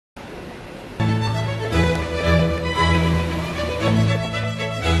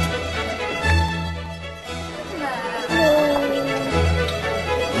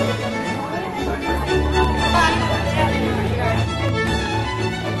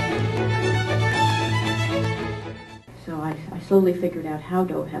slowly figured out how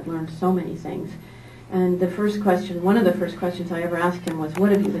Dove had learned so many things. And the first question, one of the first questions I ever asked him was,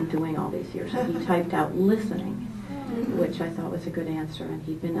 what have you been doing all these years? And he typed out listening, which I thought was a good answer. And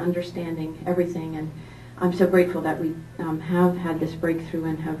he'd been understanding everything. And I'm so grateful that we have had this breakthrough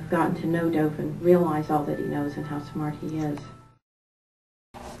and have gotten to know Dove and realize all that he knows and how smart he is.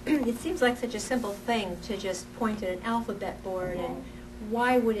 It seems like such a simple thing to just point at an alphabet board, and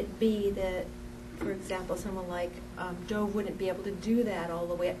why would it be that, for example, someone like Dove wouldn't be able to do that all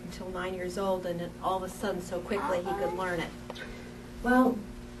the way up until 9 years old, and then all of a sudden so quickly he could learn it? Well,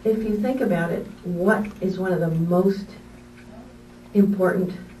 if you think about it, what is one of the most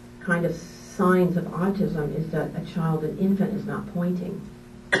important kind of signs of autism is that a child, an infant, is not pointing.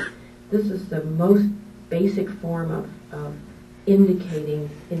 This is the most basic form of indicating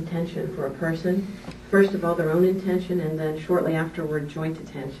intention for a person. First of all, their own intention, and then shortly afterward, joint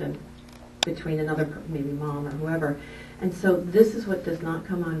attention between another, maybe mom or whoever. And so this is what does not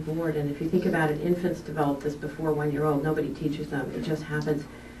come on board. And if you think about it, infants develop this before 1 year old. Nobody teaches them. It just happens.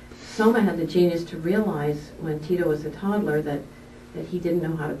 Soma had the genius to realize when Tito was a toddler that he didn't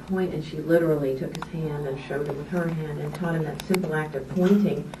know how to point, and she literally took his hand and showed him with her hand and taught him that simple act of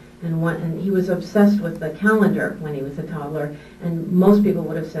pointing. And he was obsessed with the calendar when he was a toddler, and most people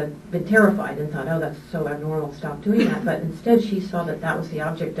would have been terrified and thought, oh, that's so abnormal, stop doing that. But instead she saw that that was the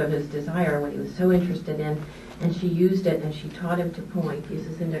object of his desire, what he was so interested in, and she used it, and she taught him to point, use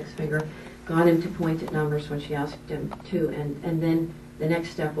his index finger, got him to point at numbers when she asked him to, and then the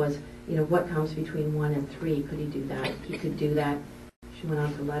next step was, what comes between 1 and 3? Could he do that? He could do that. She went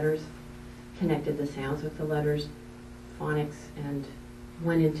on to letters, connected the sounds with the letters, phonics, and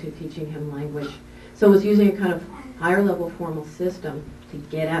went into teaching him language. So it was using a kind of higher level formal system to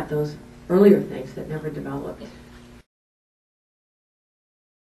get at those earlier things that never developed.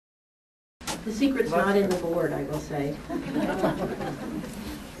 The secret's not in the board, I will say.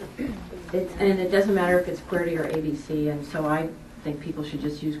 And it doesn't matter if it's QWERTY or ABC, and so I think people should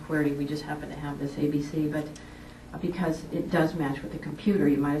just use QWERTY. We just happen to have this ABC, but because it does match with the computer,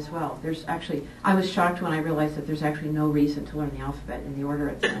 you might as well. I was shocked when I realized that there's actually no reason to learn the alphabet in the order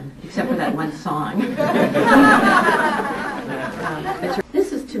it's in, except for that one song.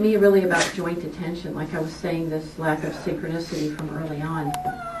 This is, to me, really about joint attention. Like I was saying, this lack of synchronicity from early on.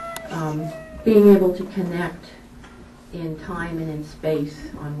 Being able to connect in time and in space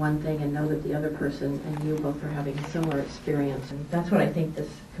on one thing and know that the other person and you both are having a similar experience. And that's what I think this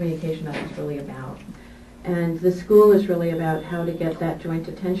communication method is really about. And the school is really about how to get that joint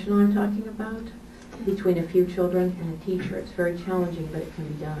attention I'm talking about between a few children and a teacher. It's very challenging, but it can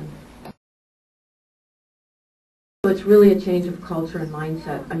be done. So it's really a change of culture and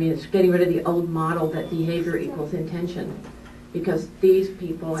mindset. I mean, it's getting rid of the old model that behavior equals intention, because these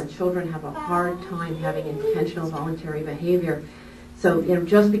people and children have a hard time having intentional voluntary behavior. So,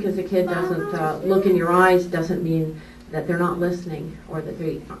 just because a kid doesn't look in your eyes doesn't mean that they're not listening or that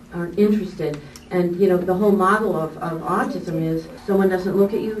they aren't interested. And, the whole model of autism is someone doesn't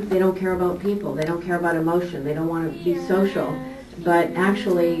look at you, they don't care about people, they don't care about emotion, they don't want to be social. But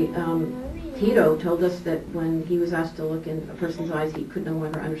actually, Tito told us that when he was asked to look in a person's eyes, he could no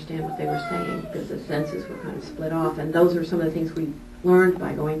longer understand what they were saying because the senses were kind of split off. And those are some of the things we learned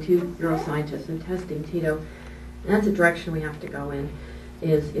by going to neuroscientists and testing Tito. And that's a direction we have to go in,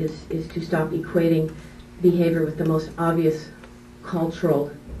 is to stop equating behavior with the most obvious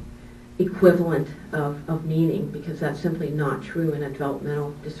cultural equivalent of meaning, because that's simply not true in a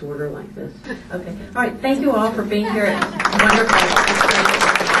developmental disorder like this. Okay. All right. Thank you all for being here. It's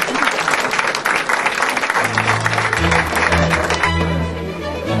wonderful.